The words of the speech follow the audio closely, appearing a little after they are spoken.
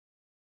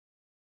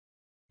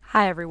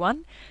Hi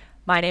everyone,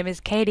 my name is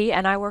Katie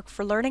and I work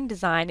for Learning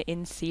Design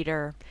in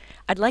Cedar.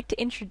 I'd like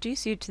to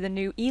introduce you to the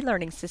new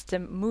e-learning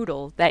system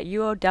Moodle that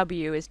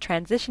UOW is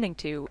transitioning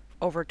to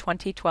over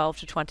 2012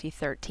 to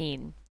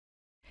 2013.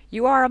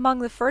 You are among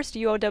the first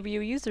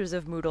UOW users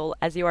of Moodle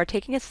as you are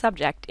taking a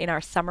subject in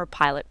our summer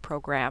pilot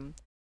program.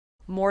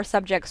 More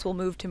subjects will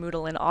move to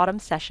Moodle in autumn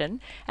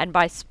session, and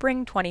by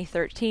spring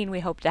 2013 we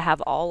hope to have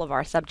all of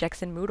our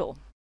subjects in Moodle.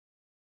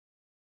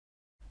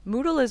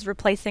 Moodle is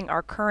replacing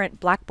our current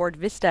Blackboard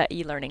Vista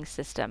e-learning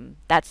system.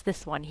 That's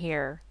this one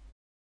here.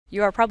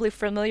 You are probably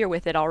familiar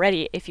with it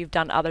already if you've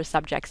done other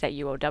subjects at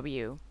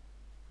UOW.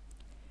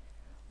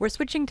 We're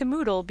switching to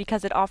Moodle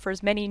because it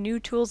offers many new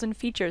tools and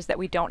features that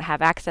we don't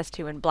have access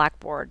to in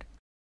Blackboard.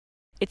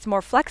 It's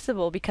more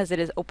flexible because it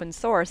is open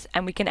source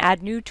and we can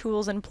add new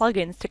tools and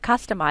plugins to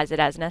customize it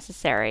as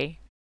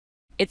necessary.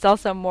 It's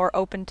also more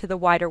open to the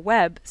wider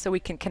web, so we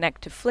can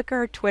connect to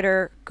Flickr,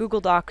 Twitter, Google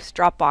Docs,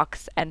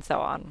 Dropbox, and so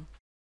on.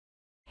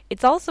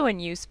 It's also in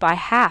use by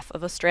half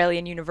of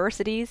Australian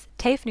universities,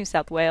 TAFE New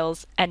South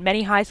Wales, and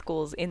many high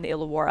schools in the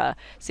Illawarra,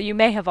 so you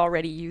may have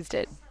already used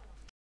it.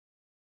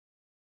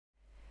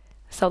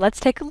 So let's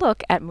take a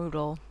look at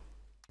Moodle.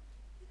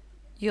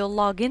 You'll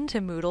log into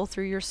Moodle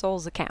through your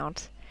Souls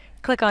account.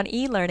 Click on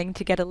eLearning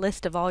to get a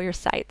list of all your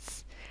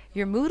sites.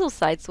 Your Moodle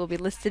sites will be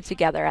listed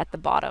together at the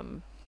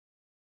bottom.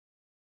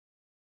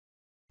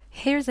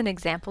 Here's an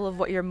example of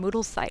what your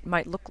Moodle site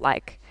might look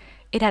like.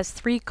 It has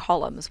 3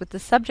 columns with the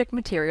subject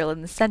material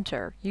in the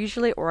center,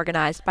 usually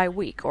organized by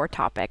week or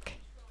topic.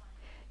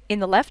 In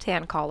the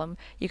left-hand column,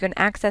 you can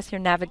access your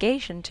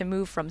navigation to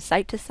move from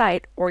site to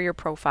site or your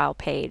profile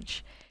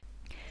page.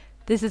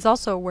 This is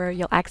also where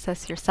you'll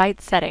access your site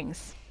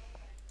settings.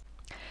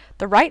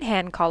 The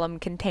right-hand column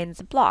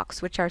contains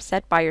blocks which are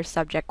set by your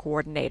subject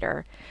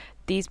coordinator.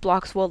 These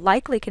blocks will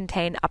likely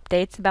contain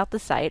updates about the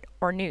site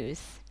or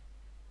news.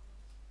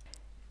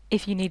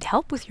 If you need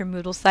help with your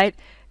Moodle site,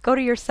 go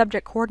to your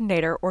subject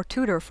coordinator or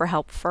tutor for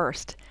help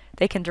first.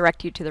 They can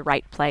direct you to the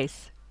right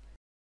place.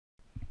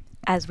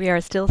 As we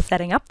are still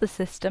setting up the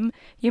system,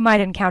 you might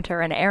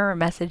encounter an error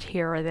message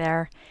here or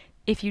there.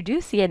 If you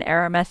do see an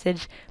error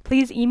message,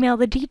 please email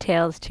the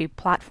details to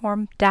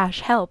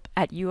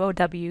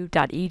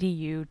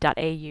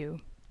platform-help@uow.edu.au.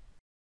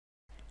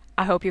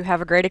 I hope you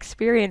have a great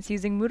experience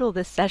using Moodle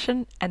this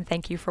session, and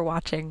thank you for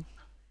watching.